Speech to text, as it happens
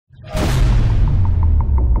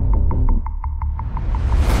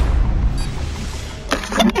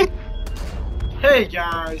Hey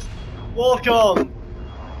guys, welcome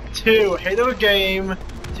to Haydogamg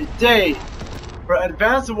today for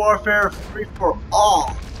Advanced Warfare Free for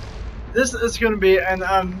All. This is going to be an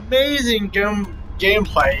amazing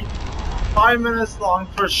gameplay, 5 minutes long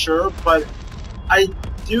for sure, but I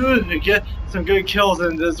do get some good kills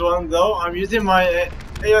in this one though. I'm using my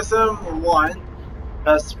ASM-1,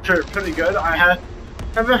 that's pretty good. I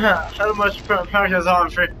haven't had much practice on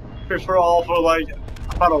Free for All for like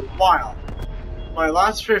about a while. My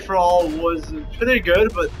last free-for-all was pretty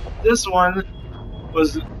good, but this one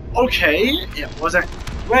was okay. It wasn't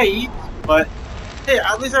great, but hey,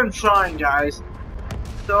 at least I'm trying, guys.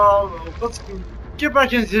 So let's get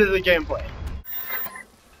back into the gameplay.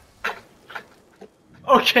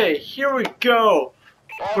 Okay, here we go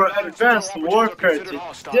for Advanced Warfare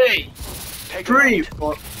today. Free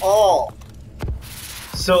for all.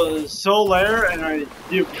 So Solaire, and I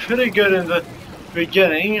do pretty good in the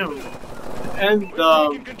beginning. And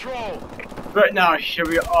right now, here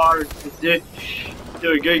we are to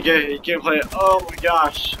do a good gameplay. Oh my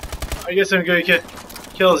gosh, I guess I'm gonna get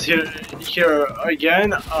kills here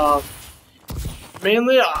again.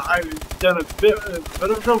 Mainly, I've done a bit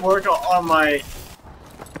of the work on my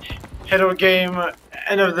Haydogamg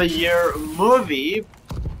end of the year movie.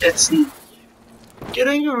 It's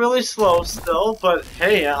getting really slow still, but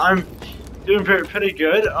hey, I'm doing pretty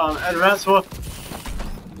good. Advanced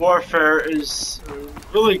Warfare is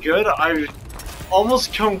really good. I've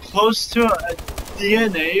almost come close to a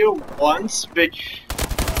DNA once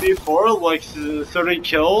before, like 30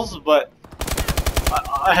 kills, but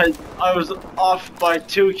I was off by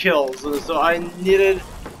 2 kills, so I needed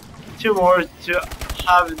 2 more to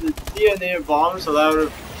have the DNA bomb, so that would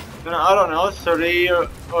have been, I don't know, 30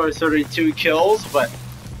 or 32 kills, but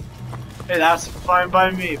hey, that's fine by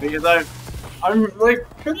me, because I'm like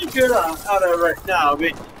pretty good at it right now,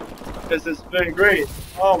 because it's been great.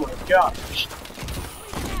 Oh my gosh,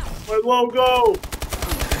 my logo!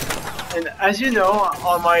 And as you know,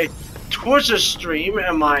 on my Twitch stream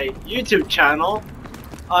and my YouTube channel,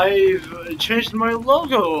 I've changed my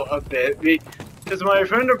logo a bit because my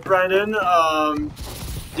friend Brandon,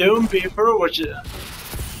 Doom Beeper, which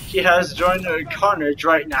he has joined Carnage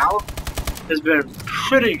right now, has been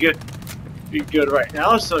pretty good right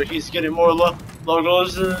now. So he's getting more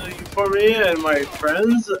logos for me and my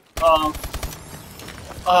friends.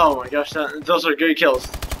 Oh my gosh, those are good kills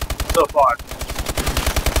so far.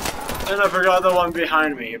 And I forgot the one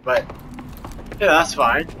behind me, but yeah, that's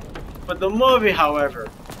fine. But the movie,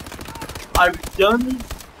 however, I've done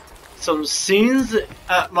some scenes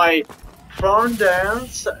at my prom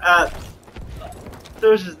dance at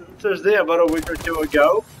Thursday about a week or 2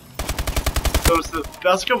 ago. It was the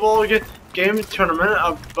basketball game tournament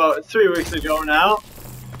about 3 weeks ago now.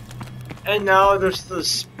 And now there's the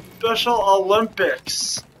Special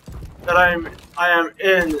Olympics that I am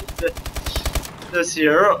in this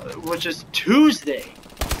year, which is Tuesday.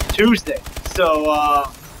 So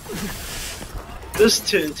this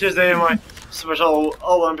Tuesday my Special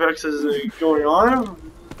Olympics is going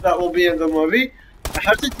on. That will be in the movie. I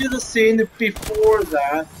have to do the scene before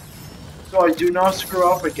that, so I do not screw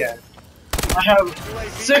up again. I have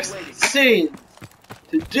 6 scenes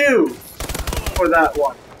to do for that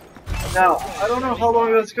one. Now, I don't know how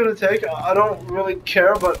long that's going to take. I don't really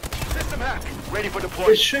care, but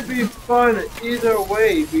it should be fun either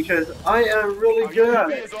way because I am really good at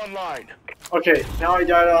it. Okay, now I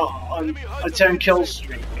died on a 10 kill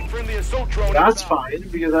streak. That's fine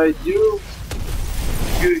because I do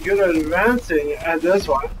good at advancing at this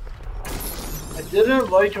one. I didn't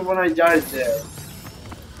like it when I died there,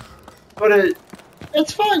 but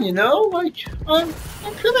it's fun, you know. Like I'm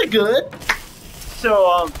pretty good.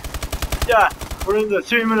 So yeah, we're in the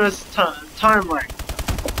 3 minutes timeline.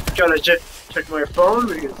 Gotta check my phone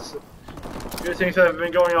because good things have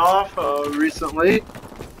been going off recently.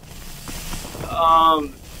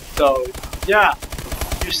 So yeah,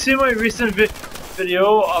 you see my recent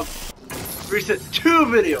video of recent 2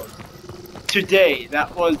 videos today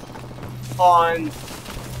that was on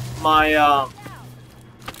my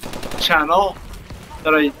channel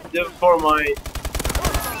that I did for my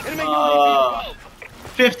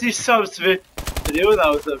 50 subs video. That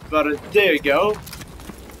was about a day ago.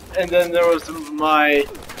 And then there was my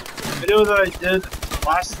video that I did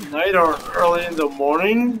last night or early in the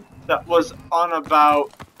morning that was on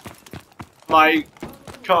about my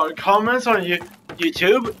comments on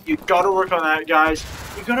YouTube. You gotta work on that, guys.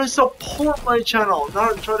 You gotta support my channel,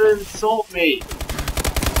 not try to insult me.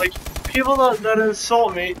 Like, people that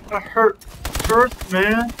insult me hurt,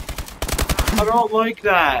 man. I don't like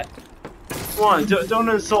that. Come on, don't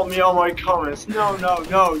insult me on my comments. No.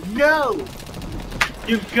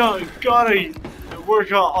 You've gotta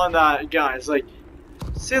work on that, guys. Like,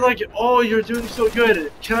 say like, oh, you're doing so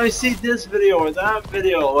good. Can I see this video or that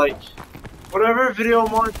video? Like, whatever video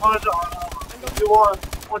montage you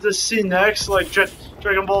want to see next, like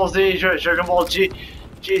Dragon Ball Z, Dragon Ball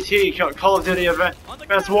GT, Call of Duty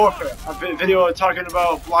Advanced Warfare, a video talking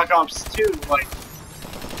about Black Ops 2. Like,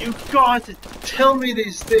 you got to tell me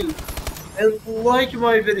these things and like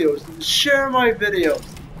my videos, and share my videos,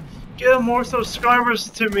 get more subscribers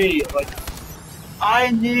to me. Like,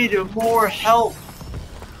 I need more help,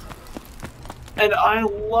 and I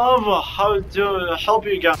love how to help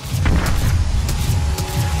you guys.